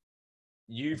is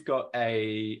you've got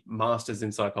a master's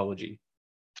in psychology.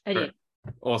 I do.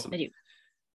 Awesome. I do.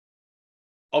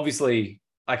 Obviously,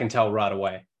 I can tell right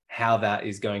away how that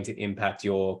is going to impact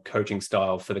your coaching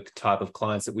style for the type of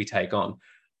clients that we take on.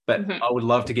 But I would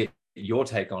love to get your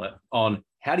take on it, on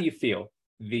how do you feel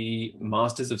the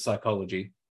Masters of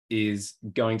Psychology is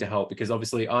going to help? Because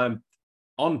obviously on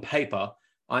paper,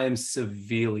 I am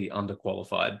severely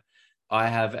underqualified. I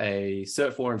have a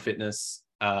Cert 4 in fitness,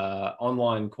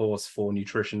 online course for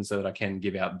nutrition so that I can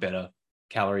give out better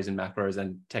calories and macros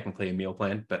and technically a meal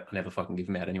plan, but I never fucking give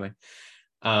them out anyway.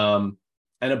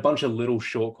 And a bunch of little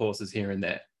short courses here and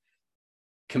there.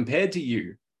 Compared to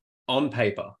you, on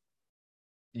paper,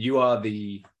 you're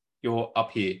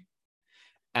up here.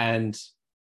 And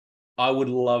I would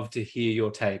love to hear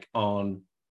your take on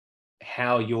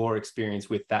how your experience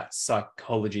with that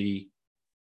psychology,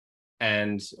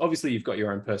 and obviously you've got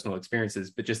your own personal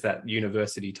experiences, but just that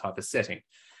university type of setting,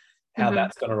 how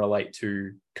that's going to relate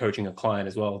to coaching a client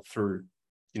as well through,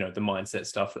 the mindset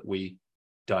stuff that we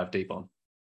dive deep on.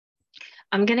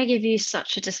 I'm going to give you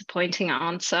such a disappointing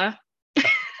answer.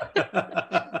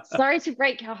 Sorry to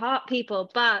break your heart,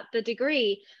 people, but the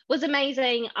degree was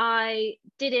amazing. I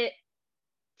did it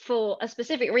for a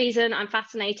specific reason. I'm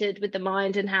fascinated with the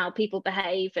mind and how people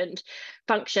behave and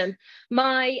function.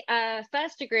 My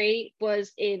first degree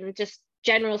was in just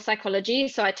general psychology,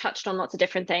 so I touched on lots of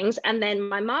different things. And then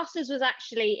my master's was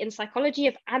actually in psychology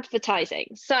of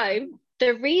advertising. So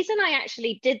the reason I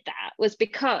actually did that was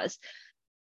because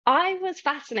I was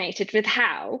fascinated with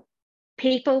how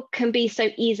people can be so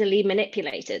easily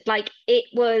manipulated. I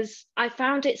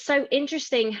found it so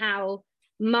interesting how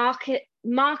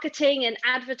marketing and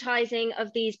advertising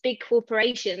of these big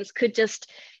corporations could just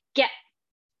get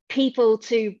people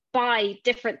to buy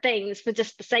different things for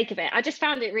just the sake of it. I just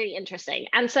found it really interesting.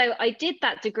 And so I did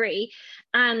that degree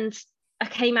and I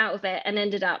came out of it and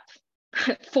ended up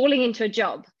falling into a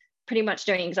job, pretty much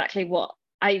doing exactly what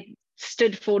I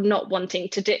stood for not wanting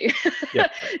to do.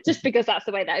 Just because that's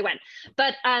the way that I went.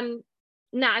 But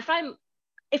now if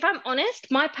I'm honest,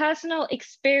 my personal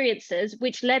experiences,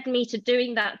 which led me to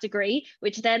doing that degree,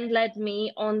 which then led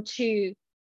me on to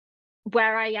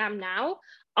where I am now,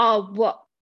 are what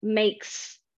made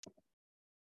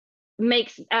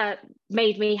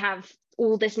me have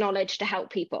all this knowledge to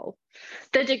help people.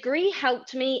 The degree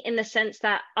helped me in the sense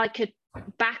that I could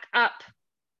back up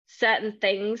certain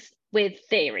things with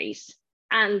theories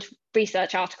and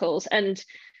research articles and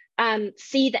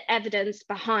see the evidence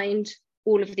behind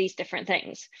all of these different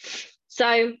things.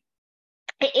 So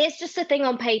it is just a thing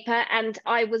on paper, and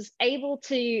I was able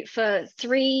to, for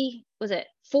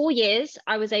 4 years,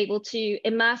 I was able to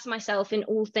immerse myself in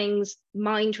all things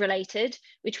mind related,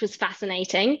 which was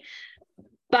fascinating.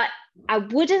 But I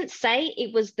wouldn't say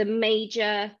it was the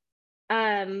major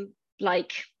kind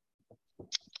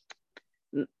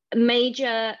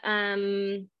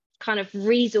of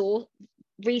resource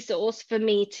for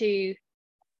me to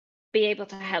be able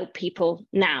to help people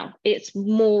now. It's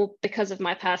more because of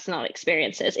my personal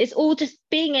experiences. It's all just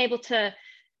being able to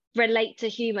relate to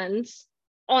humans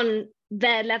on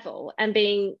their level and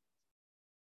being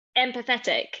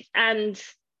empathetic and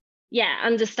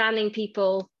understanding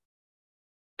people's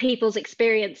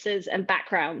experiences and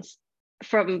backgrounds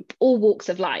from all walks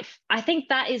of life. I think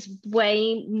that is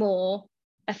way more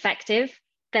effective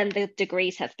than the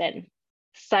degrees have been.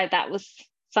 So that was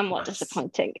somewhat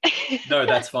disappointing. No,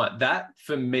 that's fine. That,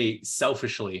 for me,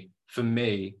 selfishly,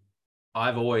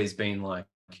 I've always been like,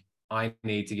 I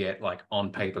need to get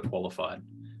on paper qualified.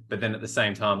 But then at the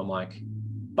same time, I'm like,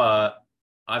 but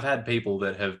I've had people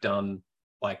that have done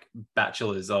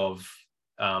bachelors of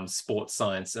sports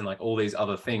science and all these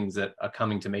other things that are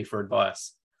coming to me for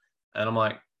advice. And I'm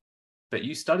like, but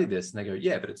you studied this. And they go,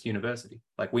 yeah, but it's university.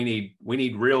 We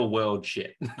need real world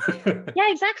shit. Yeah,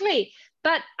 exactly.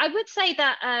 But I would say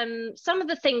that some of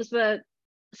the things were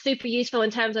super useful in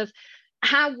terms of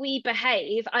how we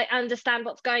behave. I understand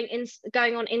what's going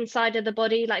on inside of the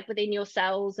body, within your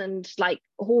cells and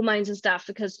hormones and stuff,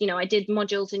 because I did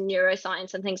modules in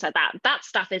neuroscience and things like that. That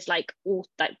stuff is all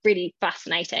really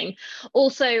fascinating.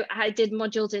 Also, I did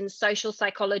modules in social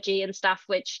psychology and stuff,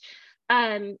 which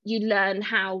you learn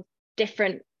how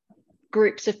different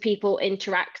groups of people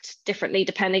interact differently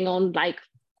depending on their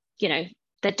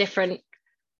different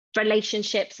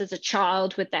relationships as a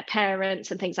child with their parents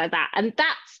and things like that. And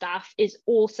that stuff is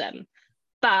awesome.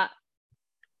 But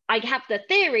I have the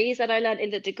theories that I learned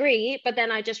in the degree, but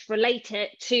then I just relate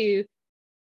it to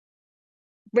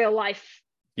real life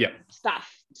stuff.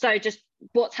 So just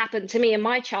what's happened to me in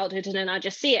my childhood, and then I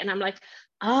just see it and I'm like,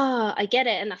 I get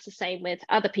it. And that's the same with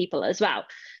other people as well.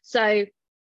 So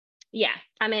yeah,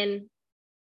 I mean,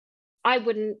 I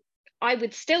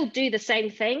would still do the same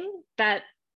thing that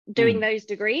doing those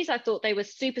degrees. I thought they were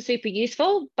super, super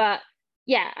useful, but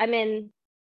yeah, I mean,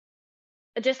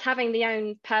 just having the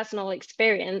own personal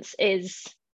experience is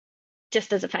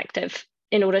just as effective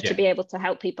in order to Yeah. be able to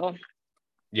help people.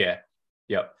 Yeah.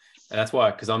 Yep. And that's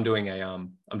why, because I'm doing a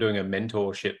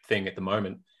mentorship thing at the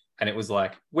moment. And it was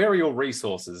like, where are your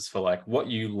resources for like what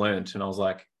you learned? And I was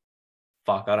like,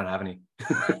 fuck, I don't have any.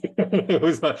 It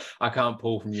was like, I can't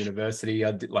pull from university.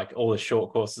 I did like all the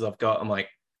short courses I've got. I'm like,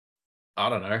 I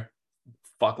don't know,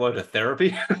 fuckload of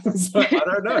therapy. So I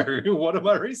don't know. What are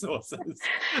my resources?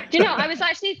 Do you know, I was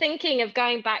actually thinking of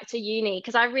going back to uni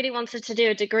because I really wanted to do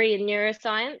a degree in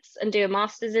neuroscience and do a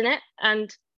master's in it.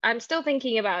 And I'm still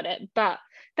thinking about it. But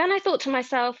then I thought to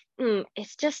myself,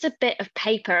 it's just a bit of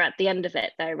paper at the end of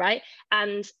it, though, right?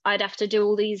 And I'd have to do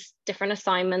all these different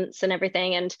assignments and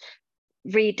everything and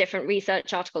read different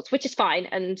research articles, which is fine,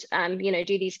 and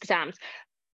do these exams.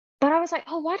 But I was like,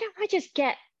 oh, why don't I just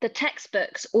get the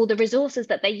textbooks or the resources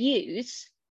that they use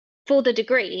for the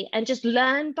degree and just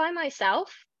learn by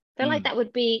myself? I feel like that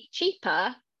would be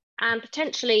cheaper and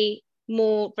potentially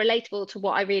more relatable to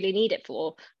what I really need it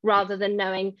for, rather than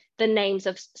knowing the names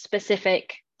of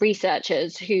specific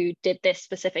researchers who did this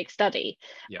specific study.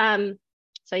 Yeah.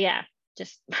 So yeah,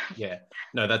 just Yeah.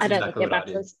 No, that's I don't exactly think what it I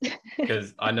did. matters.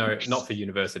 Because I know, not for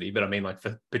university, but I mean like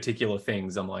for particular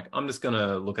things, I'm like, I'm just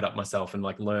gonna look it up myself and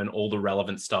like learn all the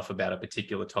relevant stuff about a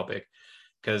particular topic.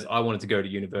 Because I wanted to go to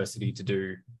university to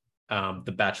do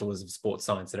the bachelor's of sports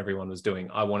science that everyone was doing.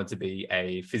 I wanted to be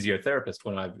a physiotherapist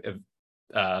when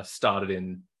I started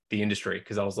in the industry,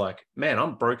 because I was like, man,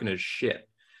 I'm broken as shit.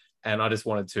 And I just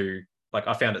wanted to, like,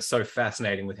 I found it so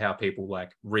fascinating with how people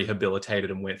like rehabilitated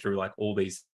and went through like all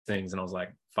these things. And I was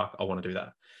like, fuck, I want to do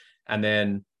that. And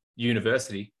then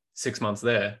university, 6 months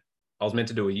there, I was meant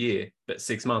to do a year, but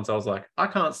 6 months I was like, I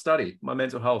can't study. My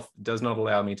mental health does not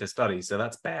allow me to study. So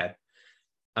that's bad.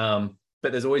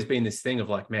 But there's always been this thing of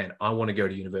like, man, I want to go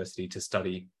to university to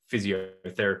study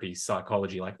physiotherapy,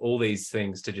 psychology, like all these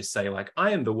things, to just say like,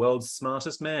 I am the world's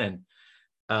smartest man.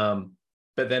 But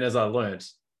then as I learned,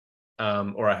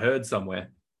 or I heard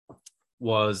somewhere,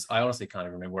 was, I honestly can't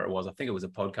even remember where it was. I think it was a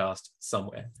podcast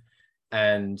somewhere.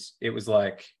 And it was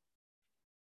like,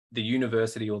 the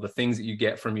university or the things that you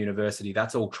get from university,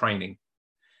 that's all training.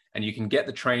 And you can get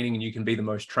the training and you can be the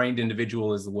most trained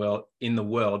individual in the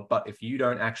world. But if you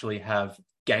don't actually have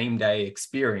game day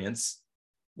experience,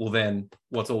 well, then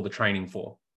what's all the training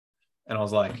for? And I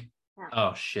was like,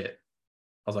 oh shit.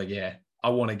 I was like, yeah, I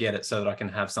want to get it so that I can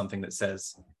have something that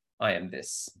says I am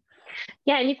this.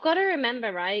 Yeah, and you've got to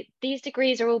remember, right? These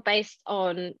degrees are all based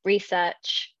on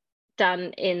research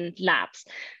done in labs.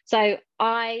 So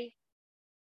I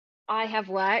have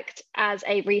worked as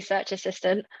a research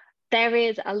assistant. There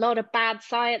is a lot of bad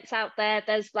science out there.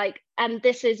 There's like, and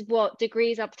this is what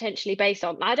degrees are potentially based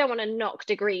on. I don't want to knock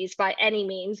degrees by any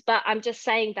means, but I'm just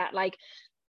saying that like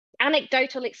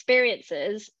anecdotal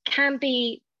experiences can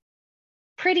be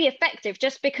pretty effective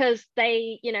just because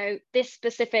they, this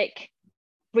specific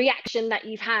reaction that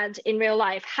you've had in real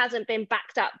life hasn't been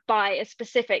backed up by a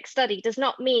specific study does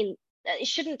not mean it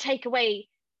shouldn't take away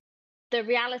the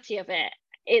reality of it.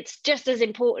 It's just as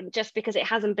important just because it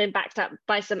hasn't been backed up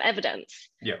by some evidence.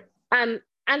 Yeah. And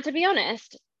to be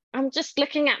honest, I'm just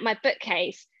looking at my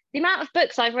bookcase. The amount of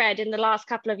books I've read in the last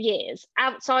couple of years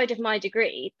outside of my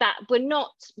degree that were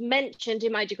not mentioned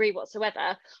in my degree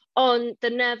whatsoever, on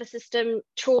the nervous system,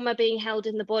 trauma being held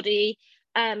in the body,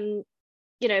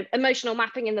 emotional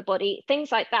mapping in the body,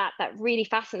 things like that, that really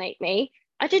fascinate me.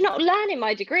 I did not learn in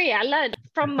my degree. I learned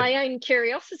from my own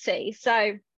curiosity.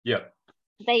 So yeah,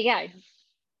 there you go.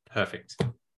 Perfect.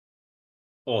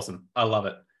 Awesome. I love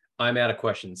it. I'm out of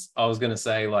questions. I was going to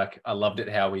say, like, I loved it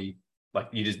how you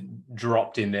just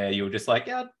dropped in there. You were just like,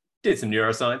 yeah, did some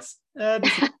neuroscience, did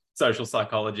some social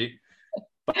psychology.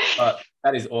 But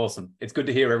that is awesome. It's good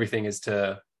to hear everything as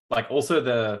to, like,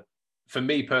 also for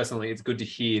me personally, it's good to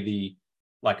hear the,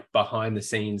 like, behind the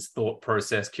scenes thought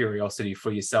process, curiosity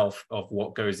for yourself of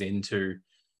what goes into,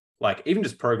 like, even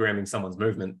just programming someone's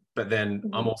movement. But then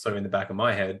I'm also in the back of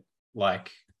my head,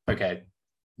 like, okay,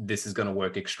 this is going to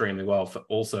work extremely well for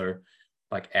also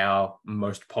like our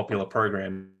most popular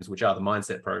programs, which are the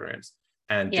mindset programs.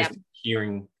 And just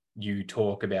hearing you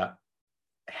talk about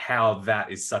how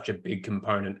that is such a big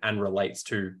component and relates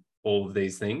to all of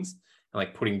these things, and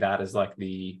like putting that as like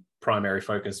the primary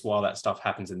focus while that stuff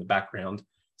happens in the background,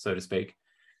 so to speak.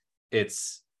 I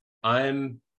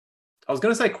was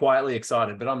going to say quietly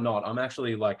excited, but I'm not. I'm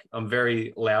actually like, I'm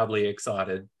very loudly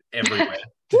excited everywhere.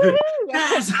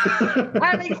 Yes.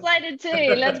 I'm excited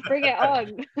too. Let's bring it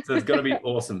on. So it's going to be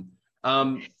awesome.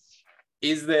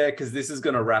 Is there, because this is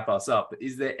going to wrap us up,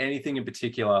 is there anything in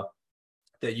particular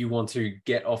that you want to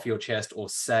get off your chest or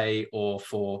say, or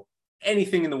for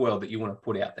anything in the world that you want to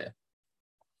put out there?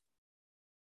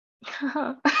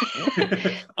 On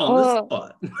the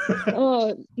spot.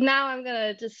 Now I'm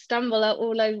gonna just stumble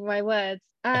all over my words.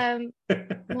 No,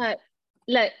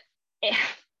 look,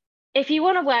 if you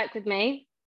want to work with me,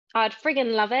 I'd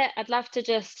friggin' love it. I'd love to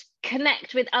just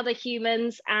connect with other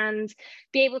humans and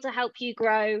be able to help you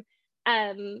grow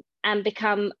and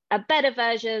become a better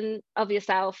version of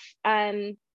yourself.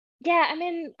 Yeah, I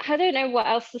mean, I don't know what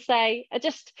else to say.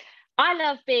 I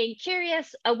love being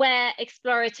curious, aware,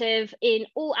 explorative in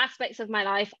all aspects of my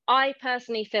life. I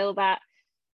personally feel that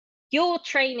your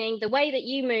training, the way that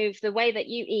you move, the way that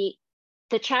you eat,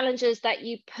 the challenges that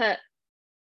you put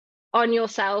on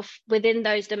yourself within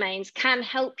those domains can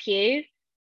help you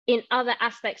in other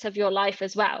aspects of your life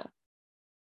as well.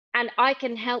 And I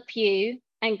can help you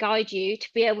and guide you to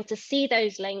be able to see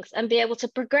those links and be able to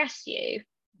progress you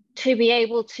to be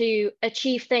able to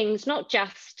achieve things, not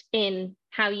just in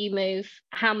how you move,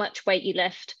 how much weight you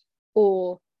lift,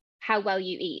 or how well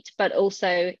you eat, but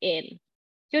also in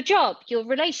your job, your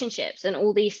relationships, and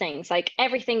all these things. Like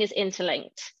everything is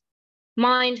interlinked.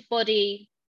 Mind, body,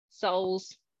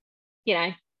 souls,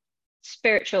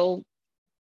 spiritual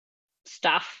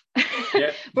stuff.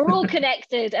 Yeah. We're all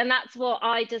connected, and that's what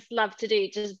I just love to do,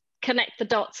 just connect the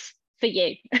dots for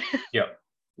you. Yep,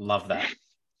 love that.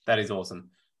 That is awesome.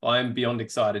 I'm beyond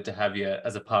excited to have you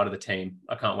as a part of the team.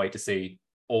 I can't wait to see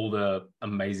all the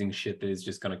amazing shit that is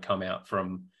just going to come out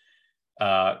from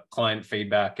client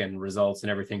feedback and results and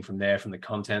everything from there, from the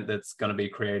content that's going to be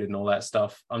created and all that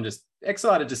stuff. I'm just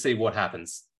excited to see what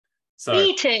happens. So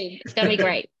me too. It's going to be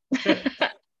great.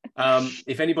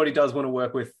 If anybody does want to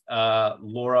work with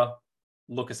Laura,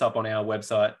 look us up on our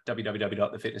website,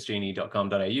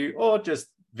 www.thefitnessgenie.com.au, or just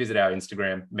visit our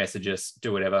Instagram, message us,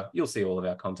 do whatever. You'll see all of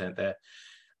our content there.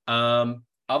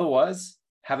 Otherwise,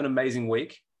 have an amazing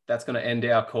week. That's going to end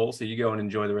our call. So you go and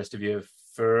enjoy the rest of your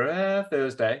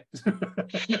Thursday.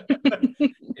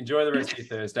 Enjoy the rest of your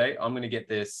Thursday. I'm going to get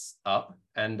this up.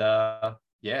 And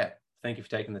yeah, thank you for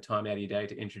taking the time out of your day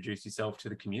to introduce yourself to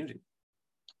the community.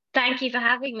 Thank you for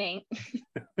having me.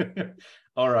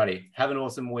 All righty. Have an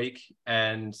awesome week.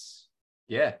 And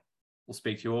yeah, we'll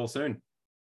speak to you all soon.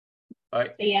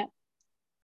 Bye. See ya.